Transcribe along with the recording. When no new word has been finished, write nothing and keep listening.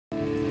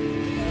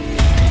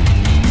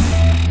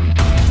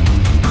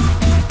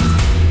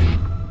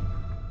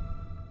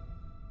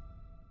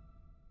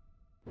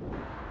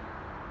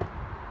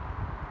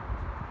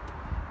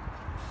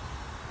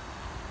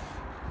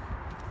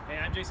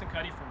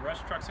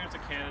Brochure Truck Centers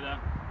of Canada,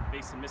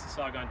 based in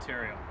Mississauga,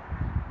 Ontario.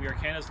 We are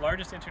Canada's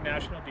largest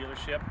international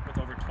dealership with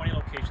over 20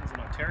 locations in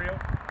Ontario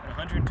and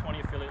 120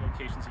 affiliate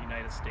locations in the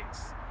United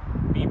States.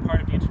 Being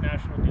part of the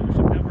international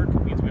dealership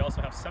network means we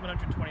also have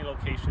 720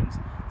 locations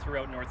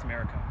throughout North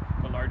America,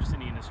 the largest in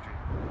the industry.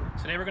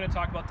 Today we're going to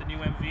talk about the new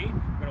MV.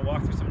 We're going to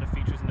walk through some of the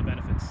features and the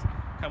benefits.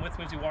 Come with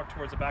me as we walk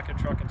towards the back of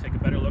the truck and take a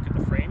better look at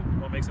the frame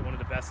and what makes it one of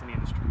the best in the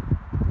industry.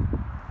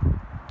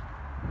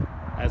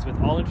 As with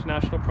all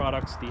international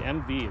products, the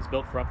MV is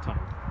built for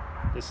uptime.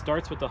 This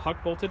starts with the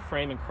huck-bolted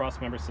frame and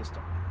cross-member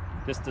system.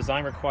 This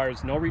design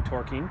requires no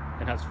retorquing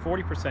and has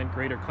 40%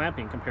 greater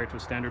clamping compared to a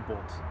standard bolt.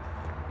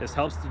 This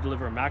helps to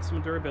deliver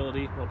maximum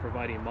durability while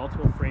providing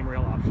multiple frame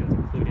rail options,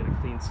 including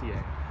a clean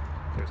CA.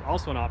 There's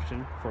also an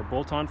option for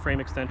bolt-on frame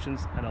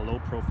extensions and a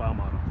low-profile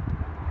model.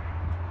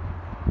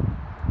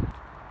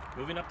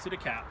 Moving up to the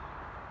cab.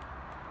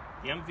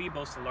 The MV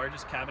boasts the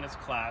largest cab in its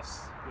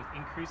class with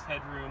increased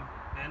headroom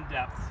and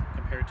depth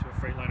compared to a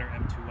Freightliner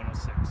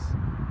M2106.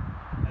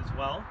 As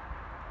well,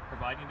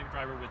 providing the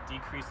driver with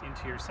decreased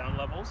interior sound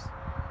levels,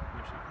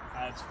 which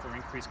adds for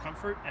increased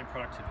comfort and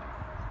productivity.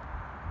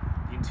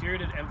 The interior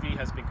of the MV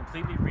has been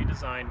completely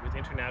redesigned with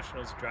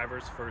International's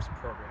Drivers First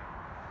program.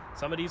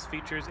 Some of these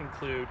features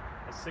include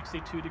a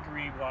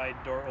 62-degree wide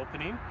door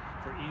opening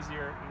for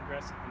easier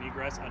ingress and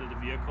egress out of the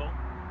vehicle,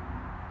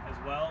 as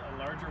well a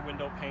larger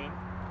window pane,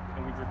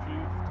 and we've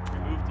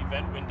removed the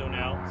vent window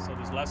now so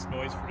there's less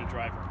noise for the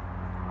driver.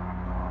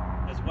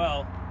 As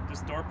well,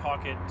 this door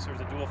pocket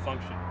serves a dual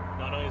function.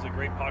 Not only is it a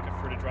great pocket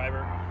for the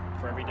driver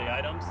for everyday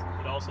items,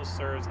 it also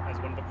serves as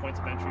one of the points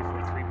of entry for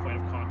a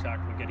 3-point of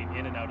contact when getting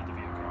in and out of the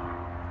vehicle.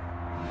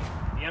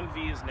 The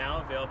MV is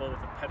now available with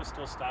a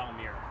pedestal style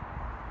mirror.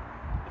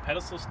 The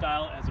pedestal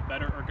style has a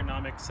better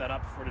ergonomic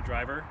setup for the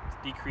driver,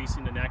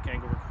 decreasing the neck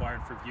angle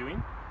required for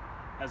viewing,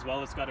 as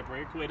well as it's got a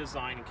breakaway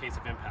design in case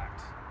of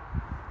impact.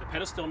 The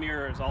pedestal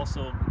mirror is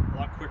also a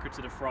lot quicker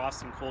to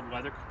defrost in cold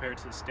weather compared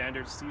to the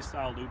standard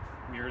C-style loop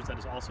mirrors that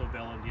is also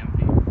available in the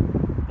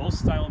MV. Both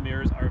style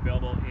mirrors are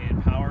available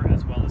in power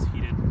as well as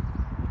heated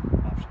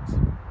options.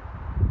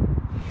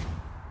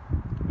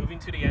 Moving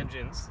to the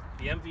engines,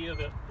 the MV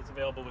is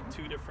available with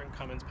two different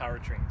Cummins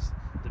powertrains,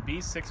 the B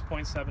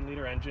 6.7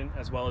 liter engine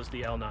as well as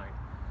the L9.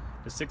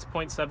 The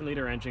 6.7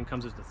 liter engine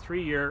comes with a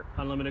 3-year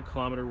unlimited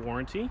kilometer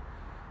warranty,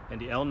 and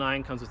the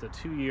L9 comes with a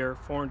 2-year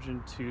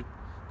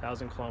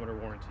 402,000 kilometer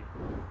warranty.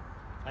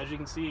 As you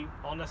can see,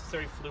 all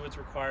necessary fluids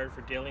required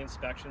for daily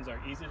inspections are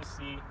easy to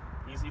see,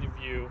 easy to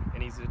view,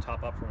 and easy to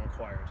top up when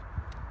required.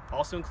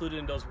 Also included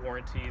in those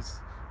warranties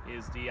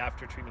is the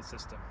after treatment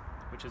system,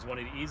 which is one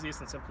of the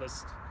easiest and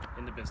simplest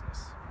in the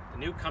business. The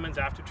new Cummins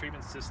after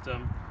treatment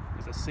system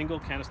is a single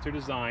canister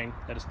design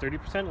that is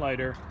 30%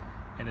 lighter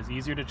and is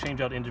easier to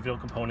change out individual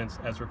components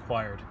as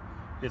required.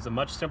 It is a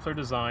much simpler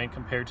design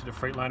compared to the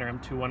Freightliner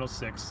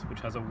M2106, which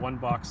has a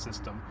one-box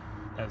system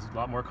that is a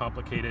lot more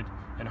complicated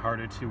and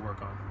harder to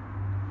work on.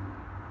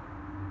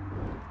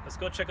 Let's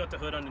go check out the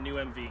hood on the new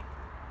MV.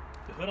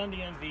 The hood on the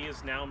MV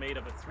is now made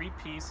of a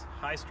 3-piece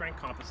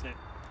high-strength composite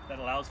that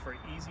allows for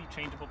easy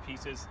changeable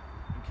pieces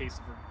in case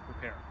of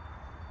repair.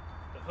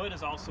 The hood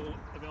is also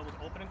available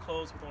to open and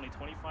close with only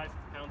 25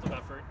 pounds of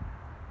effort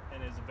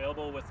and is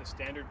available with a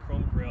standard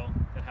chrome grille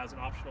that has an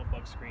optional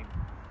bug screen.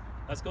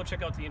 Let's go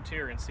check out the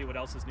interior and see what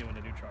else is new in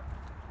the new truck.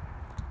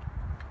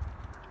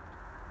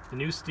 The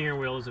new steering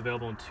wheel is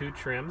available in 2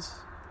 trims,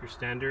 your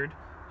standard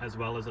as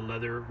well as a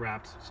leather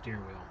wrapped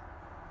steering wheel.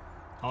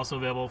 Also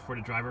available for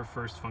the driver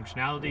first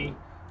functionality,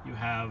 you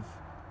have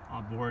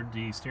on board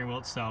the steering wheel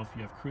itself,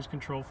 you have cruise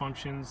control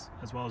functions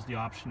as well as the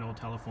optional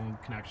telephone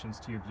connections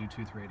to your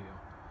Bluetooth radio.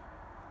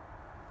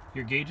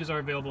 Your gauges are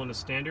available in a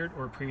standard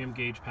or premium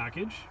gauge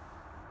package.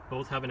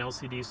 Both have an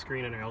LCD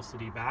screen and are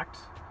LCD backed.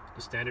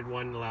 The standard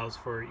one allows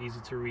for easy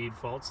to read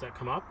faults that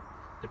come up.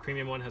 The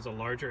premium one has a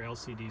larger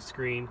LCD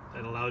screen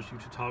that allows you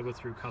to toggle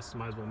through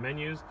customizable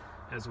menus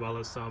as well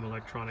as some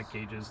electronic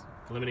gauges,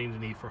 eliminating the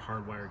need for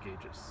hardwire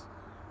gauges.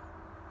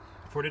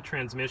 For the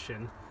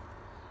transmission,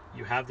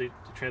 you have the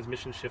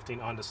transmission shifting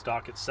on the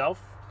stock itself,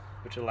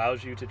 which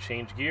allows you to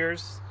change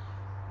gears,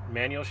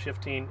 manual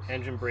shifting,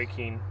 engine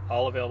braking,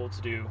 all available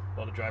to do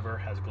while the driver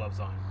has gloves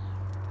on.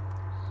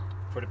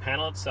 For the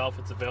panel itself,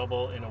 it's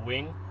available in a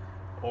wing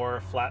or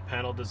a flat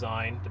panel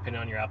design depending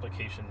on your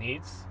application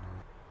needs.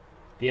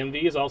 The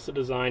MV is also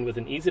designed with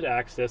an easy to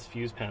access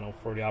fuse panel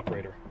for the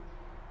operator.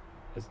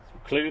 It's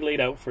clearly laid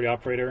out for the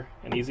operator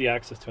and easy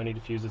access to any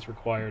fuses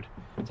required.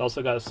 It's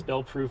also got a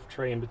spill-proof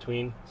tray in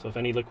between, so if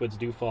any liquids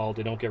do fall,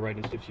 they don't get right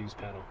into the fuse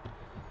panel.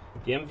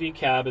 The MV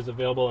cab is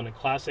available in a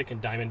classic and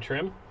diamond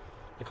trim.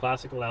 The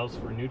classic allows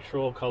for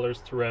neutral colors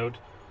throughout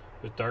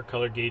with dark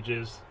color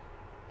gauges.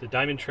 The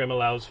diamond trim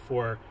allows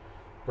for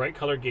bright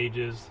color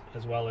gauges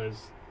as well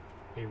as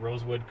a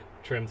rosewood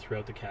trim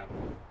throughout the cab.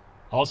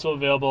 Also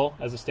available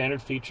as a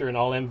standard feature in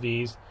all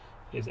MVs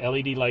is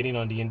LED lighting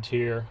on the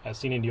interior as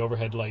seen in the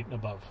overhead light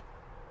above.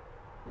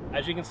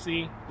 As you can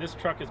see, this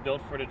truck is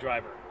built for the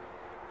driver.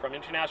 From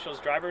International's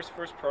Drivers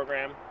First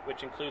program,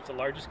 which includes the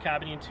largest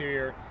cabin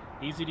interior,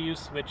 easy to use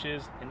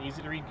switches, and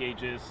easy to read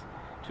gauges,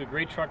 to a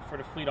great truck for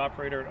the fleet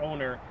operator and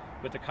owner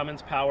with the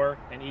Cummins power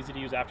and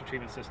easy-to-use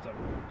after-treatment system.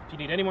 If you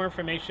need any more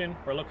information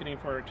or looking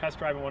for a test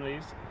drive on one of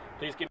these,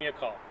 please give me a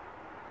call.